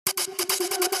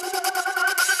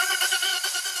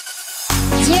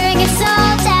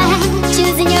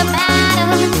your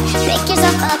battle. Pick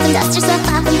yourself up and dust yourself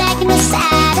off and back in the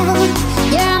saddle.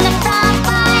 You're on the front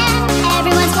line,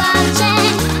 everyone's watching.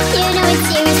 You know it's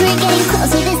serious, we're getting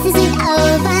closer, this isn't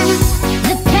over.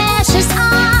 The pressure's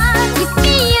on, you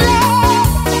feel it,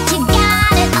 but you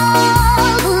got it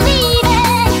all, believe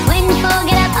it. When you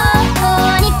forget up, oh,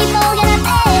 oh, and if you forget up,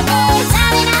 eh, eh.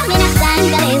 Samina, mina,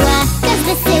 sangalewa, 'cause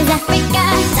this is Africa.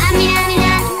 Samina,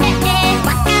 mina, eh, eh,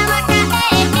 waka, waka,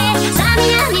 eh, eh.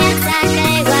 Samina, mina,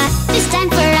 sangalewa, this time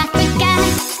for Africa.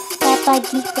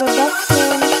 Aghis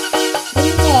Production.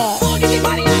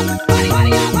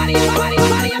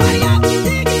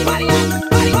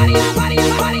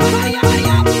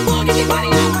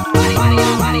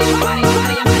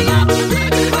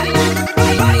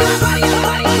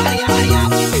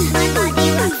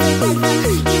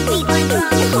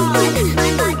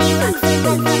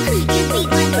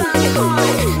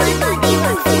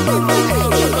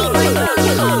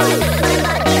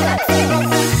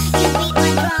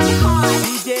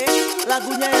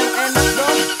 Lagunya yang enak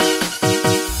dong.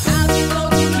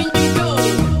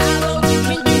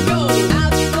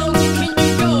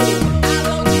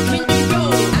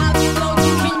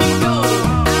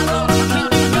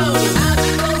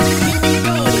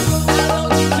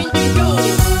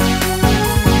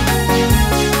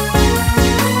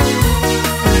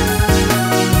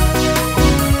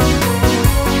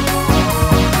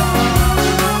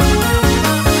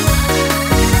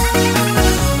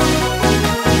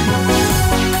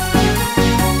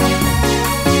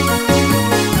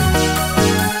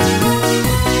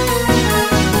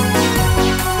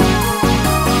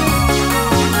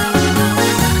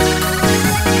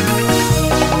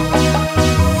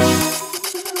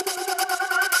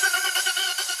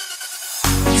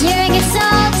 You're a good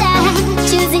soldier,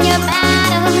 choosing your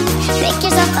battle. Pick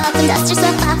yourself up and dust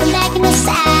yourself off and back in the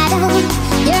saddle.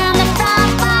 You're on the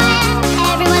front line,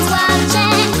 everyone's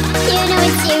watching. You know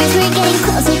it's serious, we're getting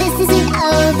closer, this isn't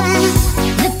over.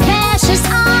 The pressure's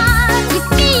on, you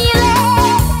feel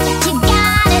it, but you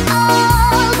got it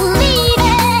all, believe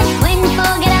it. When you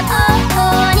forget up, oh,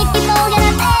 oh, and if you forget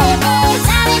up, eh, eh.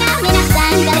 Samina, mina,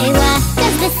 sangalewa,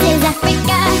 'cause this is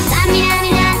Africa. Samina,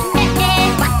 mina, eh, eh,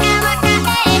 waka, waka,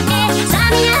 eh, eh.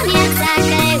 Samina, mina,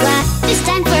 sangalewa, this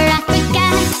time for Africa.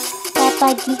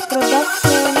 Aghis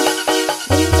Production.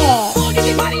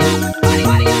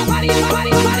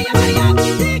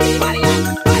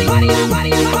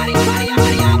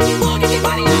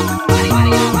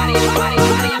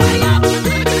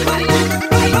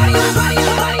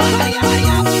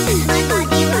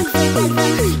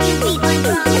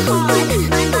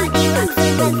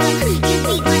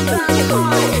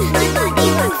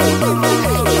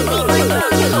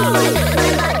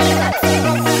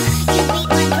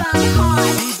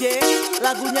 DJ,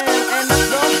 lagunya yang enak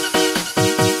dong.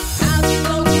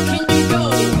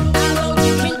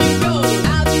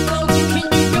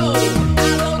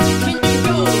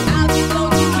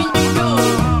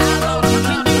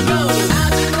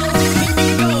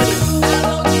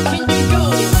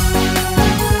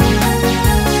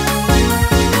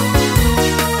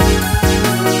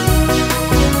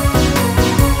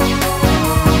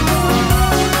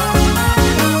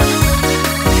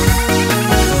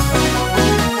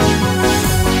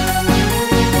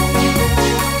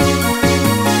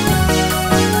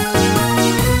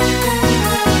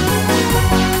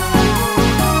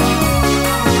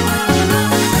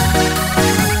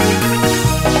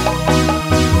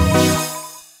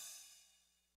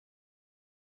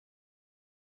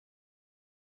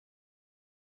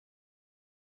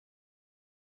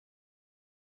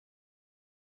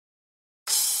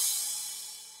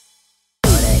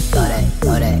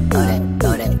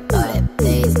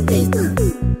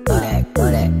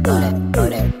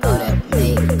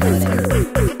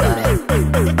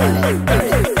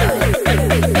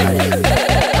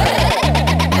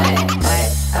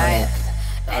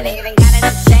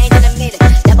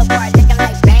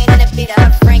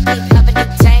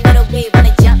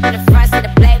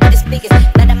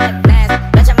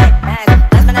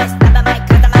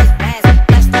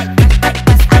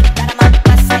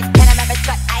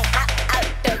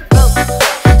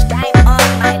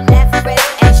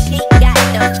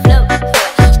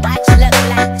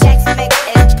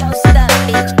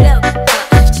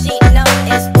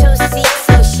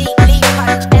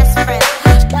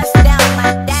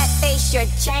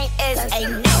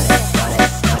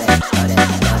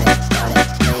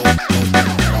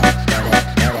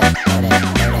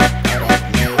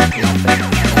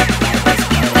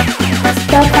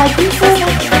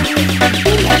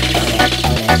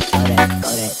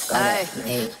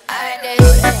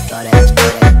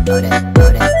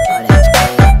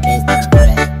 Got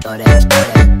it.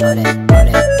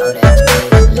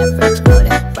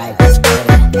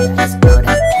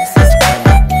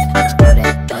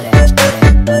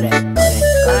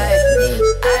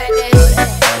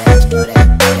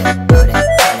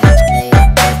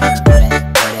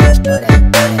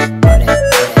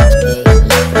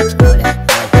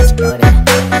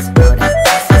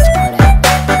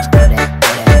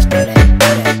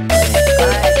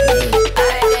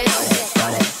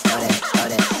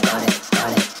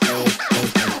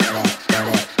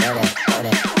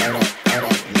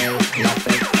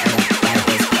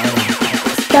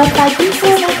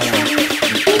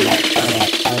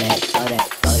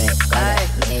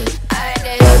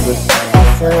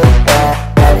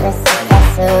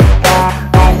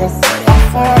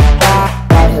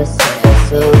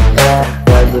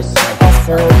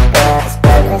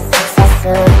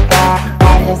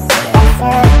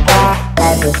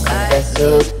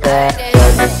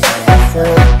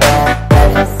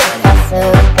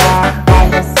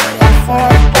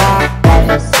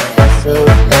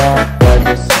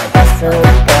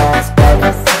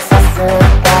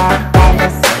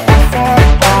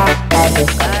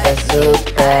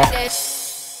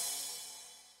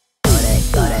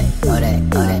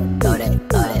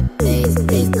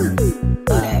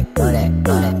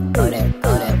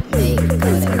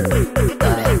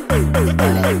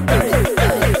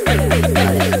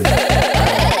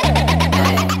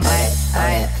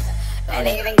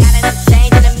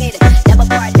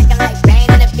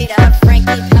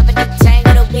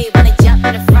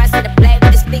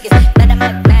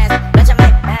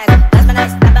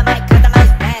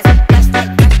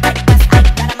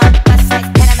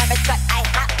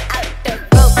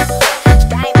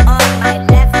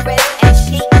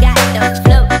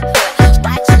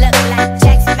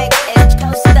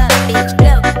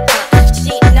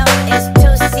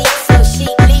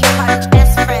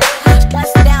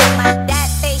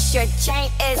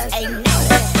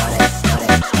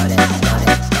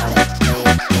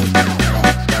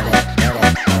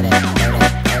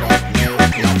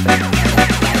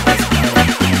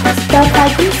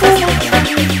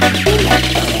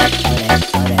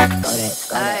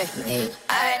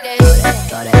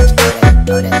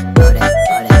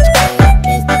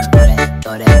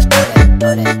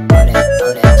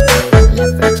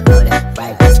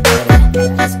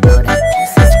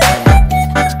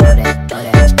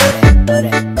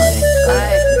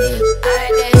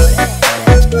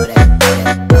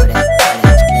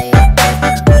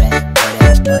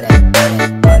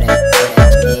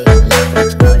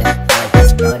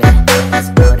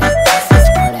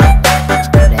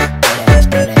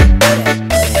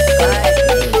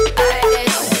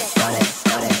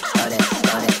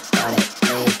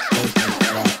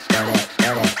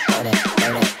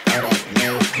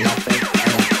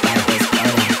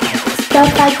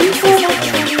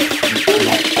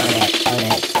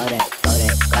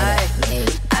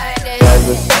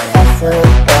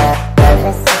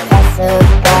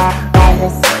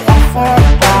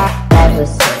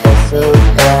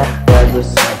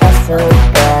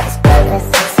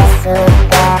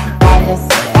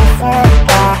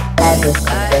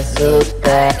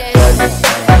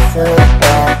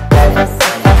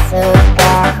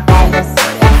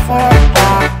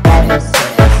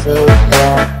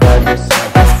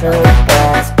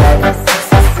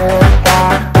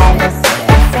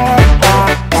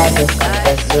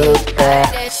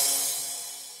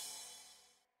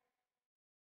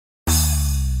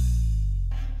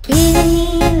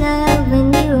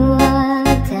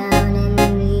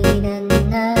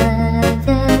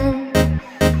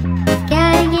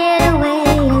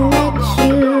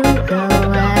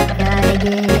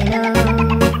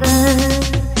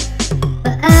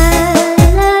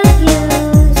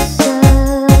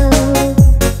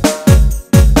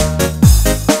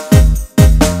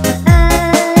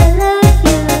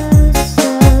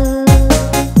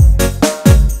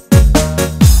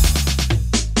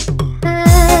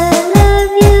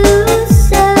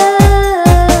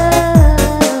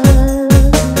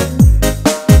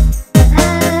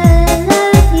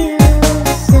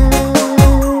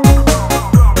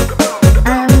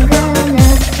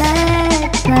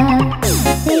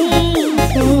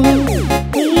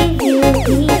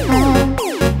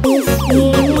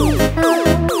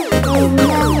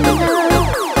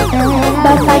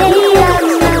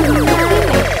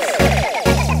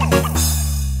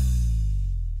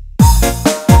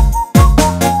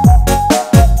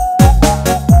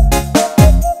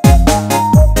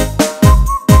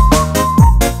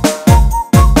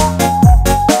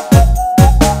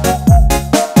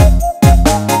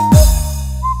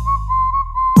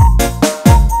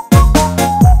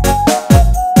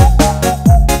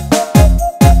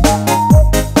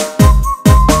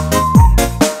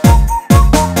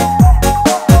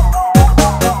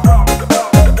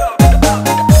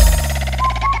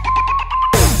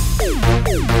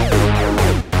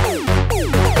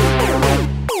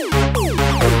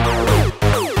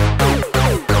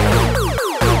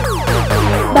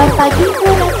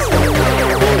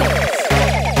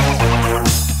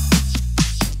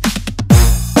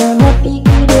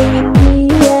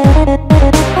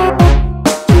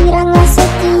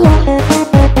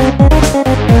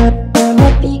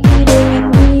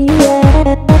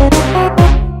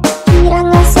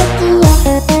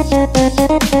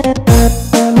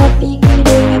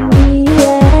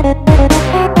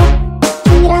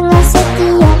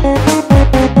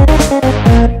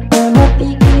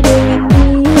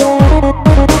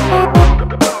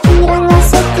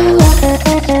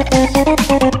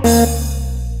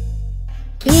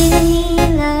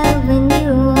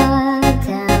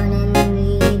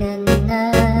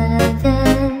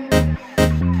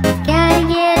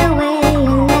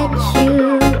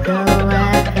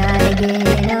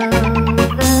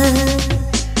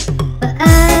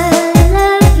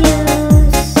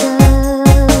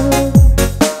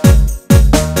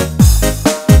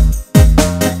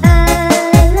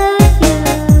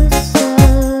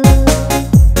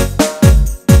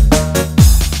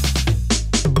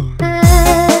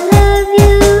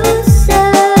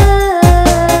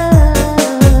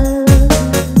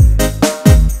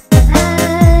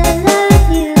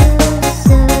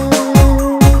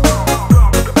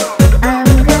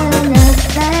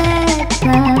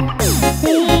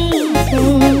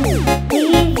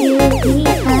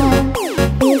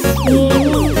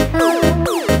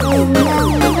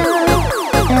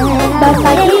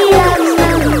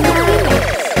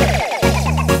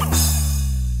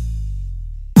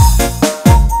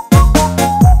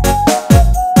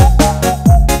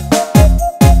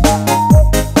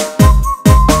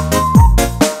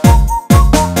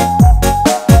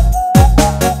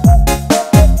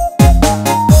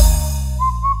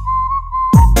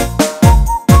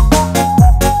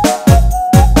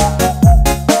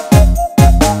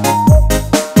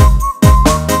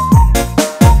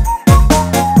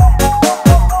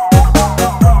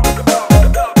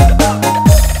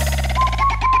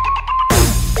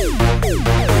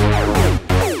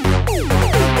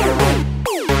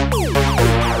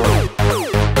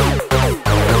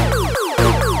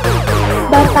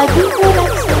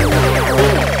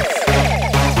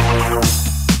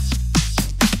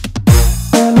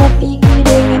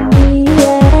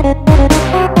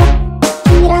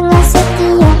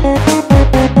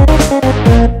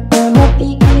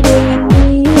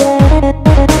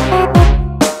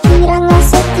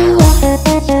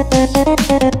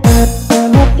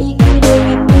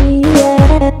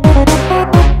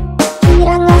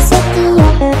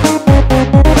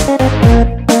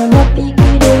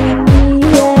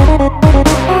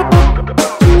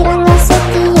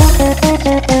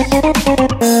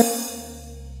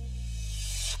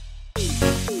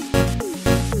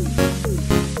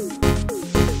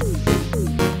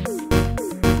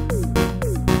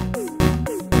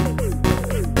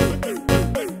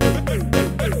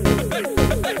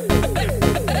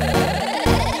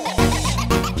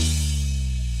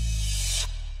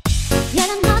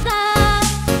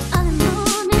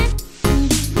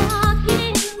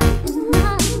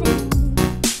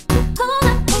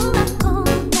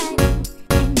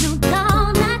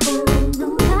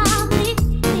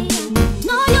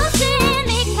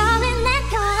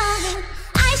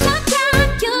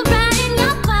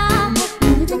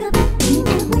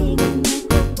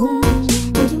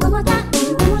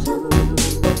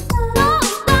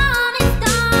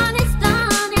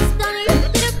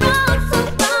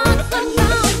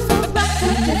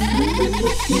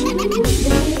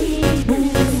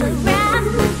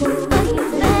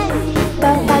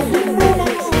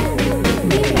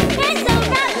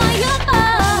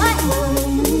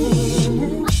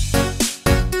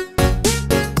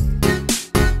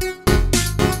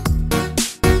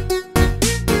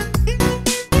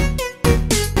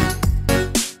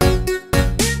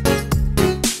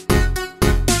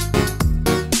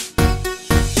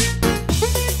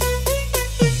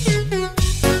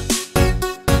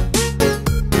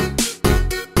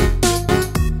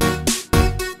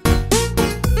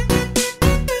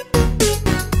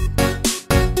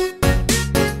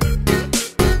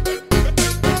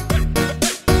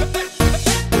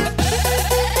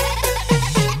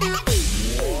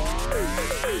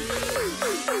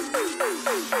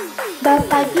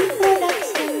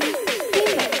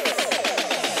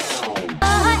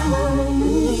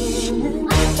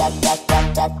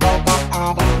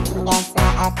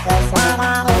 ku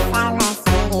sadari tak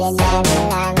masih dari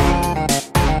lama.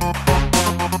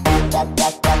 Tak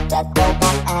ada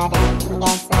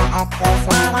hingga saat ku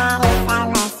sadari tak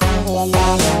masih dari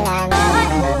lama.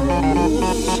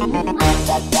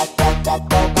 Tak ada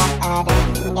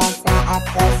hingga saat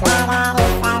ku sadari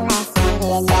tak masih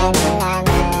dari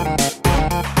lama.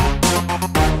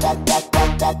 Tak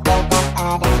ada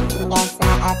hingga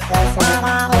saat ku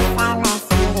sadari tak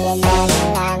masih dari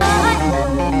lama.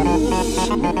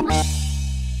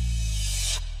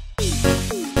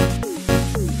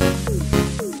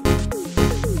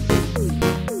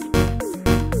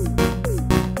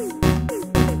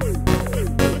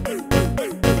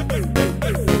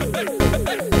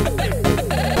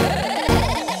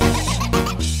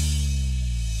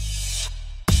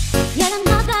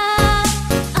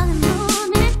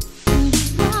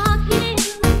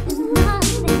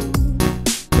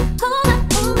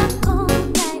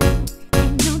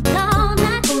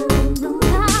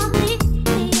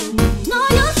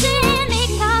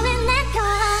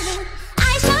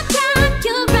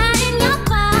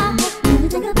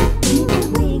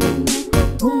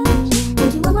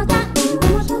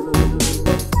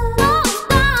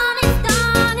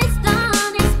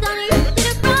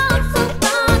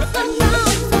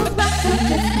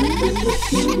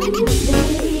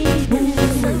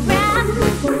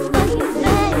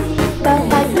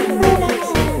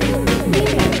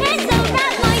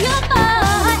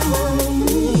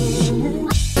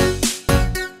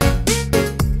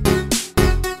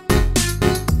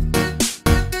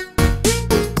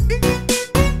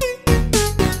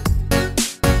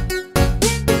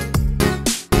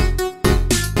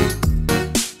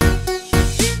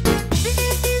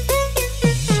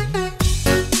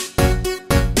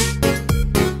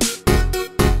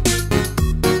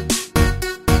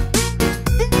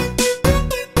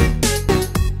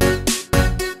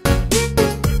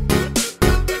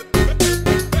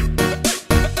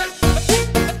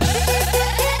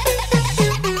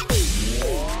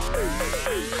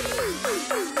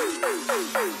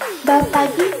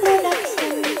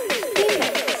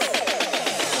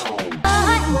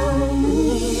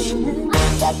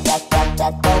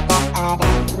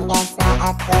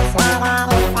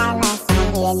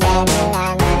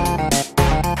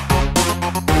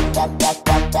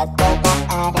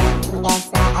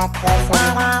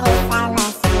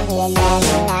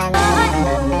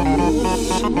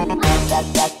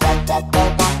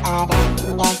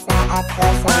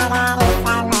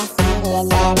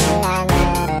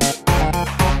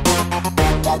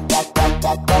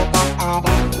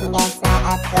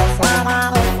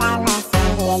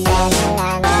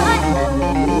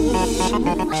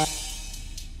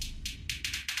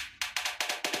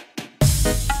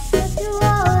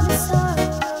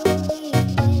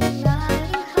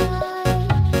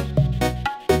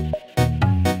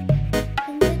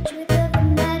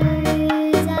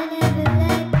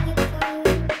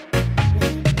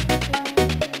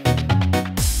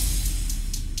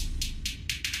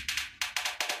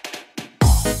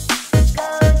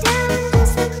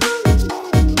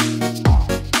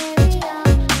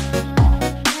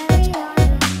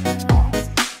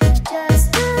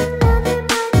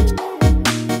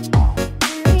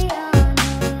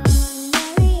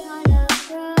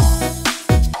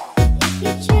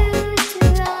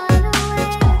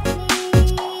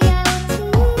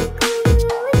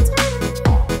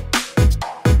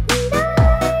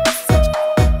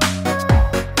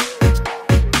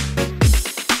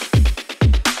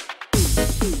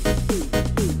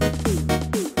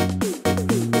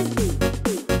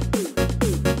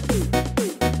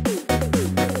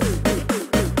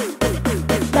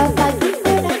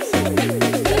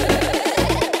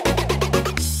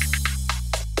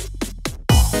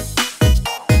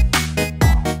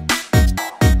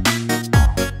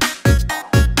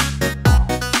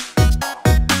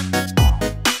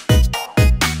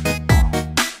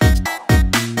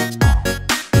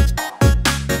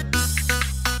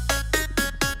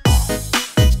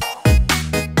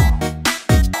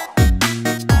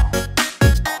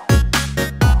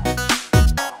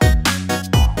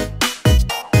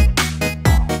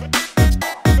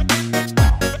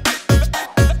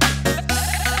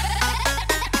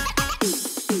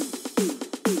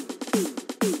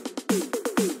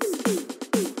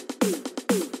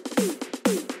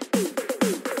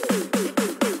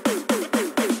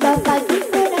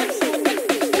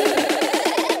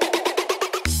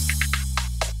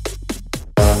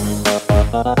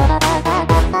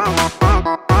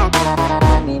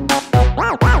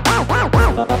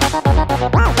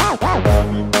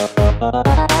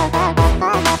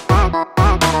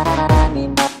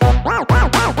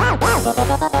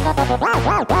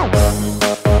 Wow.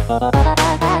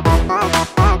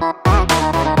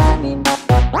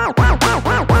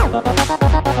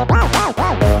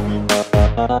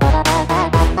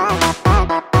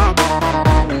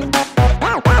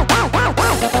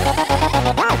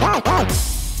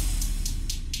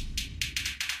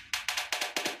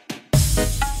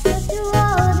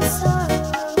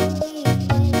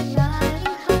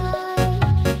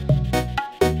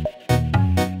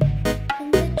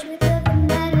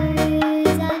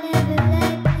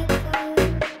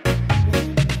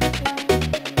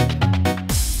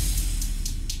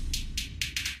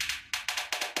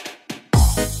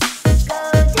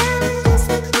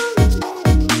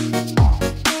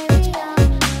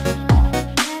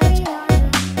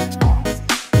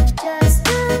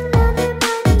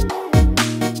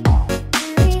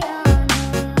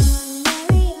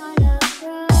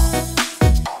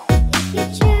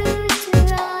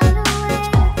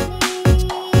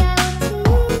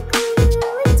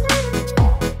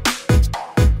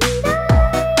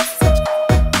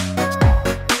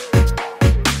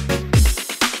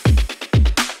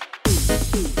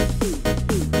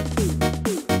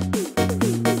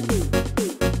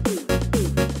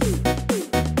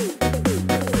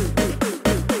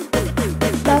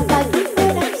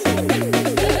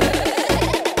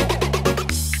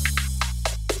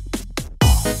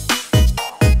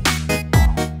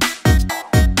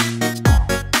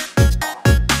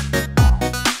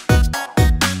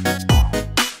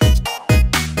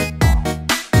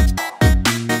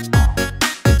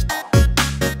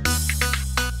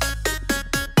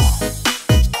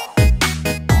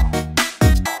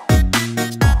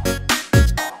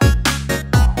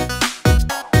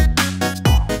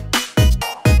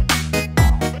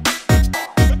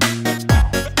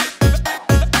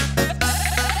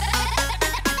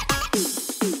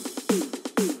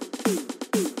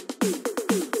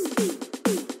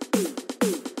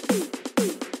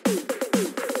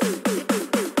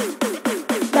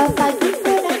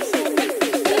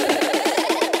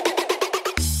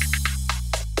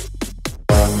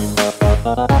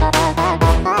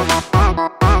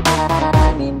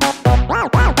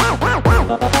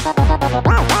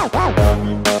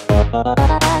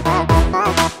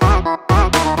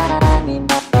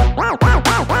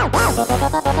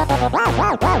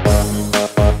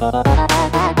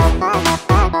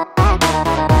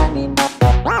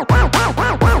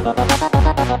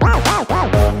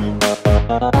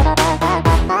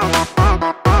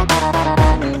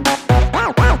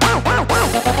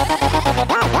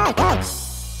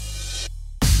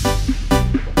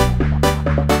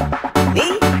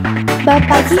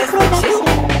 Bapak Aghis Production.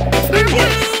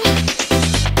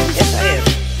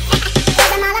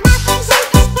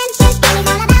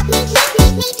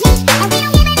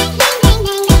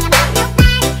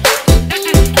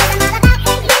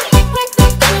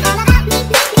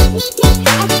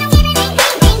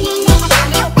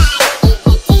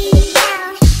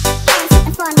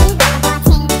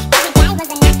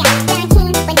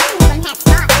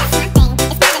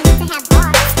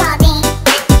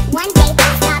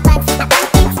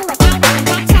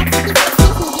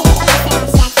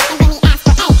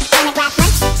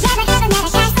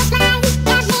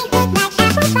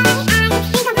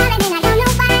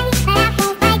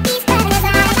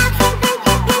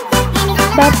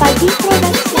 Bapak Aghis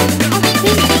Production.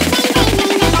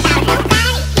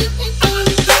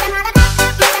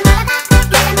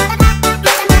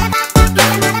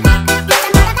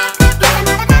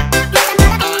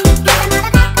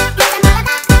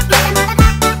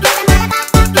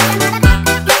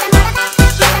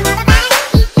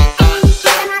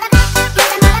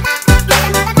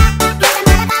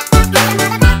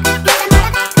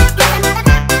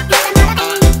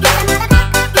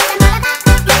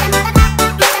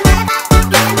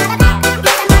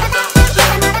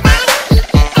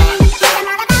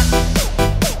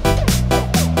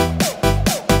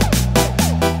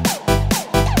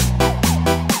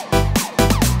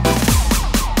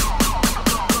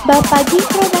 Bapak Aghis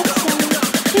Production.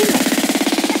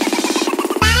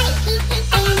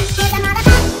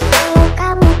 Kalau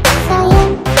kamu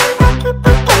sayang,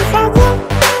 pakai saja.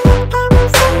 Kamu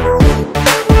sembunyi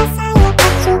karena saya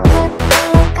tak suka.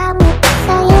 Kalau kamu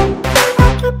sayang,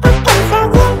 pakai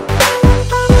saja.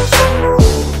 Kamu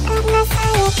sembunyi karena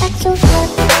saya tak suka.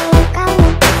 Kalau kamu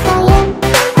sayang,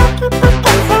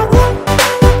 pakai saja.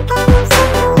 Kamu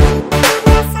sembunyi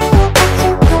karena saya tak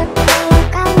suka. Kalau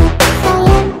kamu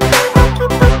sayang,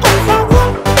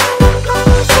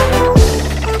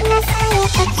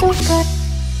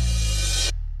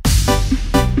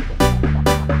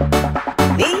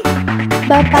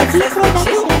 Bapak Aghis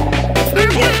Production.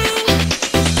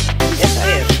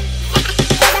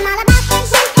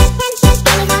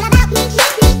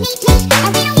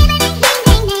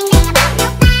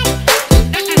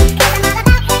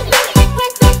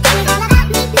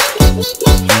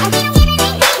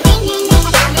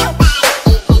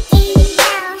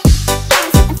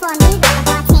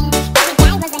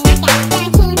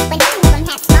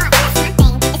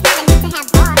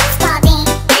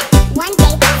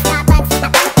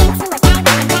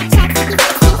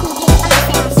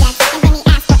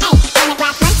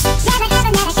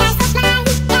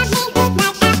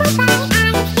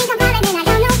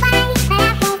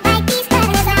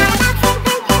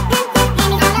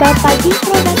 Bapak Aghis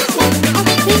Production.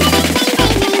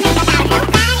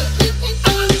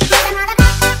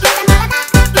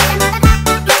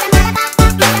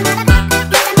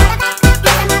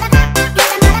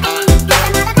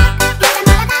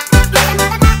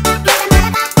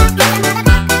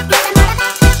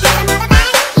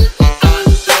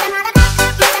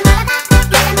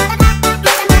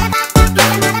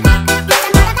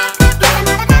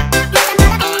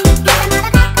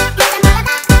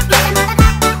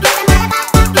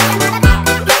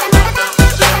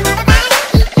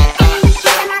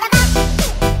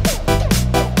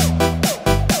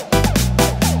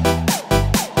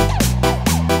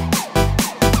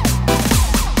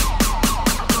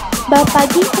 Bapak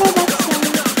Aghis Production.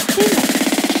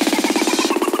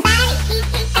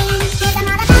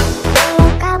 Kalau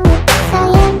kamu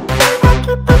sayang,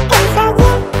 pakai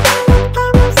saja.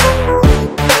 Kamu sembunyi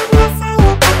karena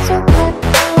saya tak suka.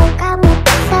 Kalau kamu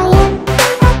sayang,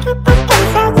 pakai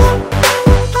saja.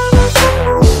 Kamu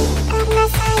sembunyi karena saya tak suka. Kalau kamu sayang, pakai saja. Kamu sembunyi karena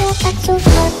saya tak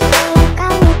suka. Kalau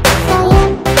kamu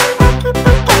sayang,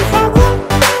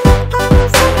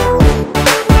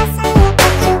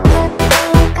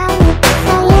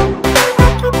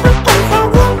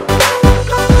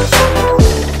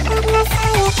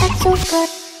 suka.